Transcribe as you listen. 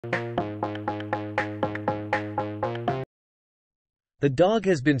The dog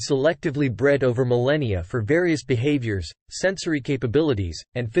has been selectively bred over millennia for various behaviors, sensory capabilities,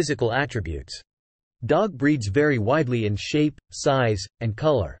 and physical attributes. Dog breeds vary widely in shape, size, and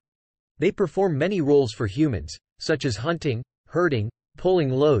color. They perform many roles for humans, such as hunting, herding, pulling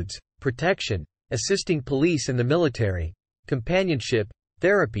loads, protection, assisting police and the military, companionship,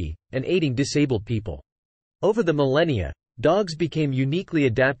 therapy, and aiding disabled people. Over the millennia, dogs became uniquely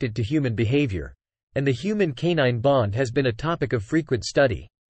adapted to human behavior, and the human-canine bond has been a topic of frequent study.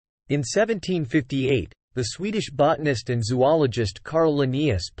 In 1758, the Swedish botanist and zoologist Carl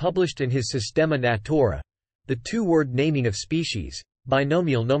Linnaeus published in his Systema Naturae the two-word naming of species,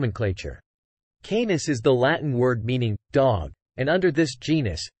 binomial nomenclature. Canis is the Latin word meaning dog, and under this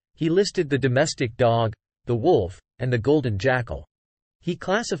genus, he listed the domestic dog, the wolf, and the golden jackal. He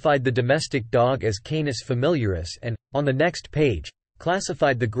classified the domestic dog as Canis familiaris and, on the next page,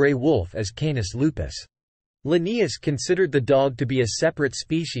 classified the gray wolf as Canis lupus. Linnaeus considered the dog to be a separate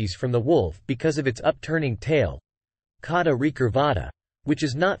species from the wolf because of its upturning tail, cauda recurvata, which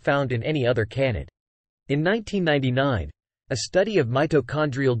is not found in any other canid. In 1999, a study of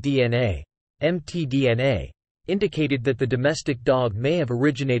mitochondrial DNA, mtDNA, indicated that the domestic dog may have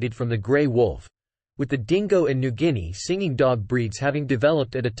originated from the gray wolf, with the dingo and New Guinea singing dog breeds having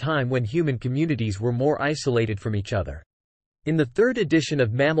developed at a time when human communities were more isolated from each other. In the third edition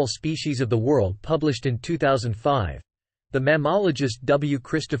of Mammal Species of the World published in 2005, the mammologist W.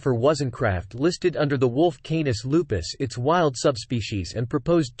 Christopher Wozencraft listed under the wolf Canis lupus its wild subspecies and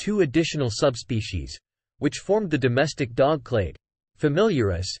proposed two additional subspecies, which formed the domestic dog clade,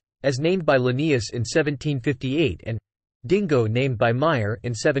 familiaris, as named by Linnaeus in 1758 and dingo named by Meyer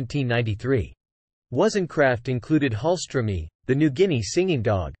in 1793. Wozencraft included Hulstromi, the New Guinea singing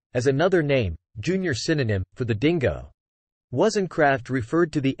dog, as another name, junior synonym, for the dingo. Wozencraft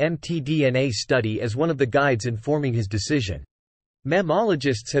referred to the mtDNA study as one of the guides informing his decision.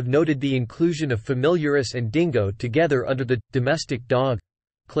 Mammalogists have noted the inclusion of familiaris and dingo together under the domestic dog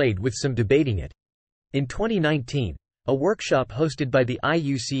clade, with some debating it. In 2019, a workshop hosted by the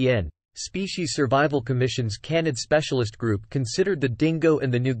IUCN Species Survival Commission's Canid Specialist Group considered the dingo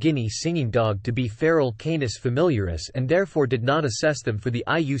and the New Guinea singing dog to be feral Canis familiaris and therefore did not assess them for the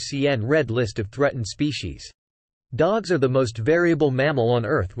IUCN Red List of threatened species. Dogs are the most variable mammal on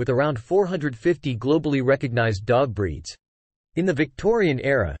Earth with around 450 globally recognized dog breeds. In the Victorian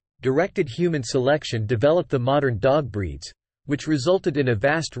era, directed human selection developed the modern dog breeds, which resulted in a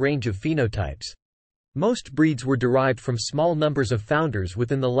vast range of phenotypes. Most breeds were derived from small numbers of founders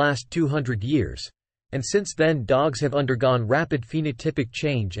within the last 200 years, and since then dogs have undergone rapid phenotypic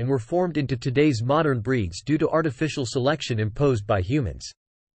change and were formed into today's modern breeds due to artificial selection imposed by humans.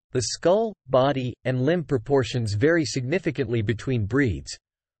 The skull, body, and limb proportions vary significantly between breeds,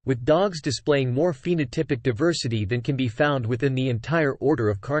 with dogs displaying more phenotypic diversity than can be found within the entire order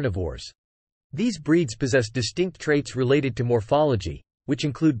of carnivores. These breeds possess distinct traits related to morphology, which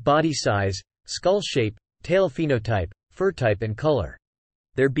include body size, skull shape, tail phenotype, fur type and color.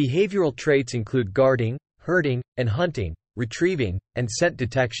 Their behavioral traits include guarding, herding, and hunting, retrieving, and scent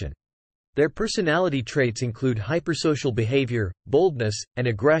detection. Their personality traits include hypersocial behavior, boldness, and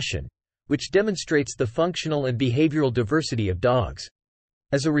aggression, which demonstrates the functional and behavioral diversity of dogs.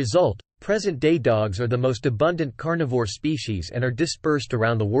 As a result, present-day dogs are the most abundant carnivore species and are dispersed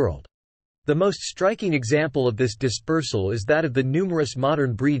around the world. The most striking example of this dispersal is that of the numerous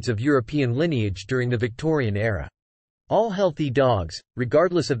modern breeds of European lineage during the Victorian era. All healthy dogs,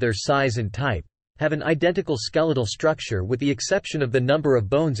 regardless of their size and type, have an identical skeletal structure with the exception of the number of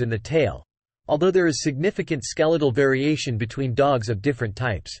bones in the tail, although there is significant skeletal variation between dogs of different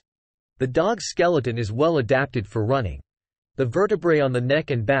types. The dog's skeleton is well adapted for running. The vertebrae on the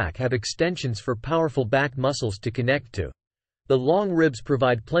neck and back have extensions for powerful back muscles to connect to. The long ribs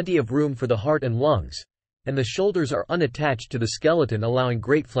provide plenty of room for the heart and lungs, and the shoulders are unattached to the skeleton, allowing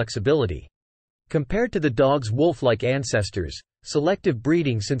great flexibility. Compared to the dog's wolf-like ancestors, selective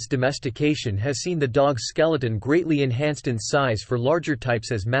breeding since domestication has seen the dog's skeleton greatly enhanced in size for larger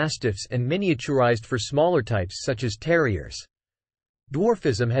types as mastiffs and miniaturized for smaller types such as terriers.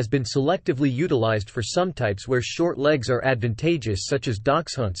 Dwarfism has been selectively utilized for some types where short legs are advantageous, such as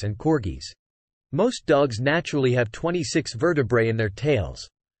dachshunds and corgis. Most dogs naturally have 26 vertebrae in their tails,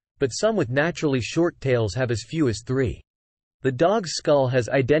 but some with naturally short tails have as few as 3. The dog's skull has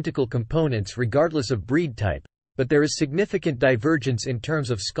identical components regardless of breed type, but there is significant divergence in terms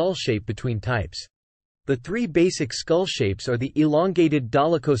of skull shape between types. The three basic skull shapes are the elongated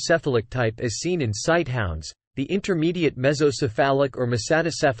dolichocephalic type as seen in sighthounds, the intermediate mesocephalic or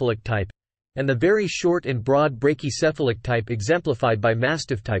mesatocephalic type, and the very short and broad brachycephalic type exemplified by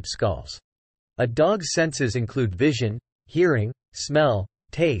Mastiff-type skulls. A dog's senses include vision, hearing, smell,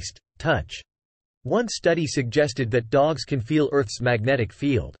 taste, touch. One study suggested that dogs can feel Earth's magnetic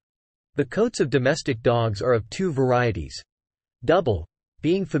field. The coats of domestic dogs are of two varieties. Double,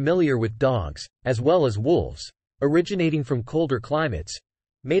 being familiar with dogs, as well as wolves, originating from colder climates,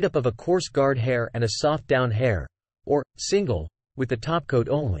 made up of a coarse guard hair and a soft down hair, or single, with the topcoat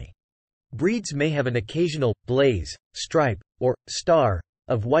only. Breeds may have an occasional blaze, stripe, or star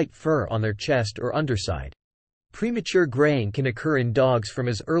of white fur on their chest or underside. Premature graying can occur in dogs from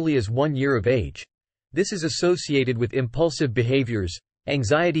as early as 1 year of age. This is associated with impulsive behaviors,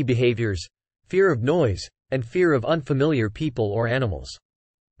 anxiety behaviors, fear of noise, and fear of unfamiliar people or animals.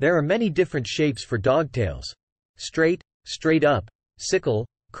 There are many different shapes for dogtails: straight, straight up, sickle,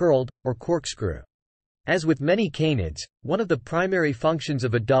 curled, or corkscrew. As with many canids, one of the primary functions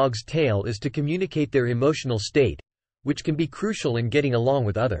of a dog's tail is to communicate their emotional state, which can be crucial in getting along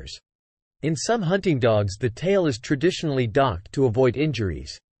with others. In some hunting dogs, the tail is traditionally docked to avoid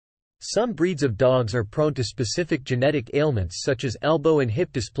injuries. Some breeds of dogs are prone to specific genetic ailments such as elbow and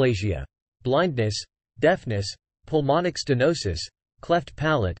hip dysplasia, blindness, deafness, pulmonic stenosis, cleft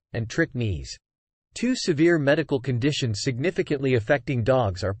palate, and trick knees. Two severe medical conditions significantly affecting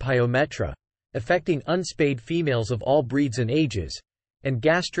dogs are pyometra, affecting unspayed females of all breeds and ages, and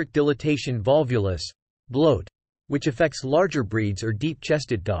gastric dilatation volvulus, bloat, which affects larger breeds or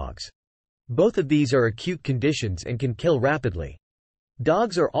deep-chested dogs. Both of these are acute conditions and can kill rapidly.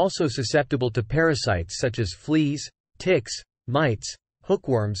 Dogs are also susceptible to parasites such as fleas, ticks, mites,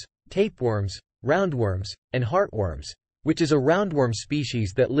 hookworms, tapeworms, roundworms, and heartworms, which is a roundworm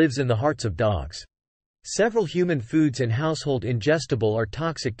species that lives in the hearts of dogs. Several human foods and household ingestible are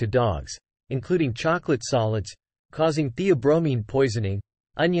toxic to dogs, including chocolate solids, causing theobromine poisoning,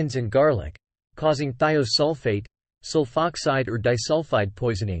 onions and garlic, causing thiosulfate, sulfoxide or disulfide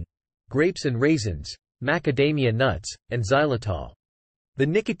poisoning, grapes and raisins, macadamia nuts, and xylitol. The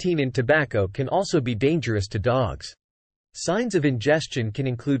nicotine in tobacco can also be dangerous to dogs. Signs of ingestion can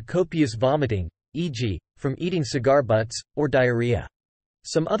include copious vomiting, e.g., from eating cigar butts, or diarrhea.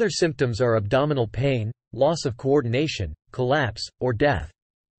 Some other symptoms are abdominal pain, loss of coordination, collapse, or death.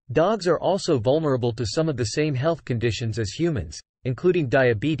 Dogs are also vulnerable to some of the same health conditions as humans, including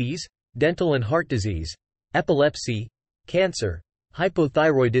diabetes, dental and heart disease, epilepsy, cancer,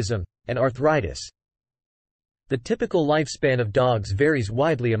 hypothyroidism, and arthritis. The typical lifespan of dogs varies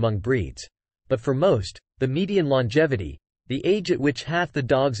widely among breeds. But for most, the median longevity, the age at which half the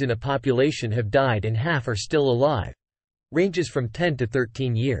dogs in a population have died and half are still alive, ranges from 10 to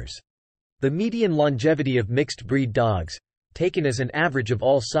 13 years. The median longevity of mixed-breed dogs, taken as an average of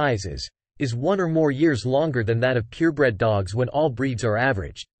all sizes, is 1 or more years longer than that of purebred dogs when all breeds are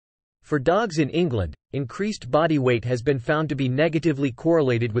averaged. For dogs in England, increased body weight has been found to be negatively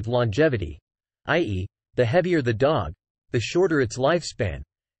correlated with longevity, i.e., the heavier the dog, the shorter its lifespan,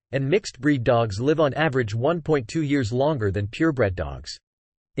 and mixed-breed dogs live on average 1.2 years longer than purebred dogs.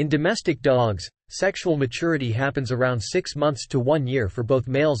 In domestic dogs, sexual maturity happens around 6 months to 1 year for both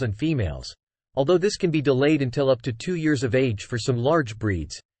males and females, although this can be delayed until up to 2 years of age for some large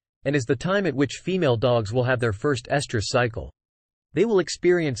breeds, and is the time at which female dogs will have their first estrus cycle. They will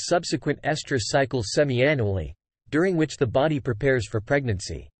experience subsequent estrus cycles semi-annually, during which the body prepares for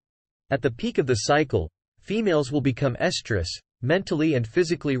pregnancy. At the peak of the cycle, females will become estrus, mentally and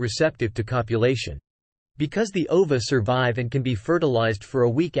physically receptive to copulation. Because the ova survive and can be fertilized for a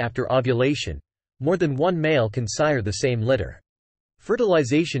week after ovulation, more than one male can sire the same litter.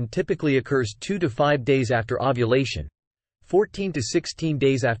 Fertilization typically occurs 2 to 5 days after ovulation. 14 to 16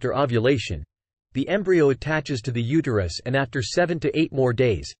 days after ovulation, the embryo attaches to the uterus, and after 7 to 8 more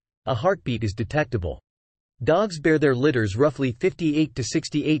days, a heartbeat is detectable. Dogs bear their litters roughly 58 to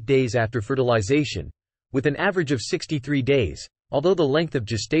 68 days after fertilization, with an average of 63 days, although the length of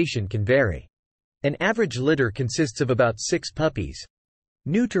gestation can vary. An average litter consists of about 6 puppies.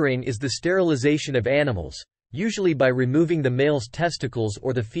 Neutering is the sterilization of animals, usually by removing the male's testicles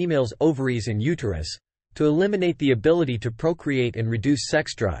or the female's ovaries and uterus, to eliminate the ability to procreate and reduce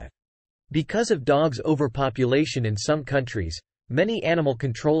sex drive. Because of dogs' overpopulation in some countries, many animal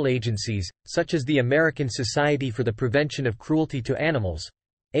control agencies, such as the American Society for the Prevention of Cruelty to Animals,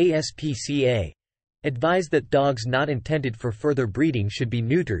 ASPCA, advise that dogs not intended for further breeding should be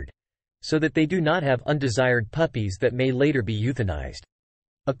neutered, so that they do not have undesired puppies that may later be euthanized.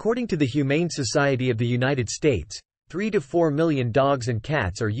 According to the Humane Society of the United States, 3 to 4 million dogs and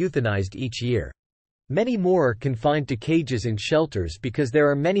cats are euthanized each year. Many more are confined to cages and shelters because there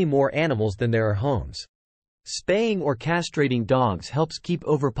are many more animals than there are homes. Spaying or castrating dogs helps keep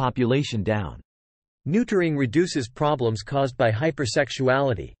overpopulation down. Neutering reduces problems caused by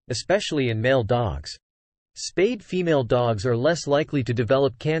hypersexuality, especially in male dogs. Spayed female dogs are less likely to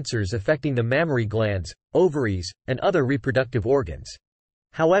develop cancers affecting the mammary glands, ovaries, and other reproductive organs.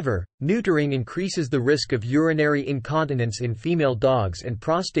 However, neutering increases the risk of urinary incontinence in female dogs and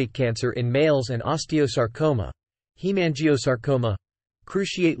prostate cancer in males and osteosarcoma, hemangiosarcoma,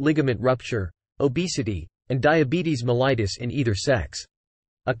 cruciate ligament rupture, obesity, and diabetes mellitus in either sex.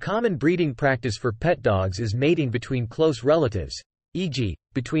 A common breeding practice for pet dogs is mating between close relatives, e.g.,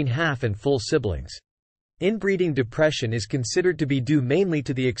 between half and full siblings. Inbreeding depression is considered to be due mainly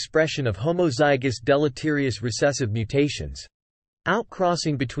to the expression of homozygous deleterious recessive mutations.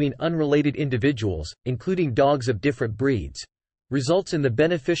 Outcrossing between unrelated individuals, including dogs of different breeds, results in the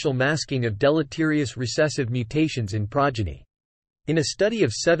beneficial masking of deleterious recessive mutations in progeny. In a study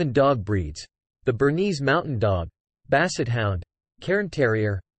of 7 dog breeds, the Bernese Mountain Dog, Basset Hound, Cairn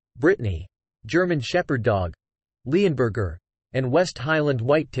Terrier, Brittany, German Shepherd Dog, Leonberger, and West Highland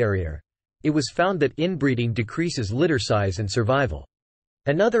White Terrier, it was found that inbreeding decreases litter size and survival.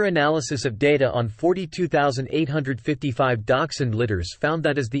 Another analysis of data on 42,855 dachshund litters found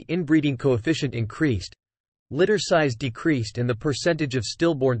that as the inbreeding coefficient increased, litter size decreased and the percentage of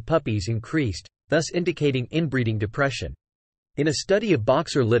stillborn puppies increased, thus indicating inbreeding depression. In a study of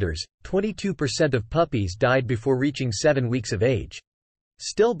boxer litters, 22% of puppies died before reaching 7 weeks of age.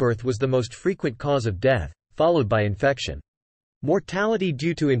 Stillbirth was the most frequent cause of death, followed by infection. Mortality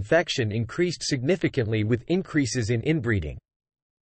due to infection increased significantly with increases in inbreeding.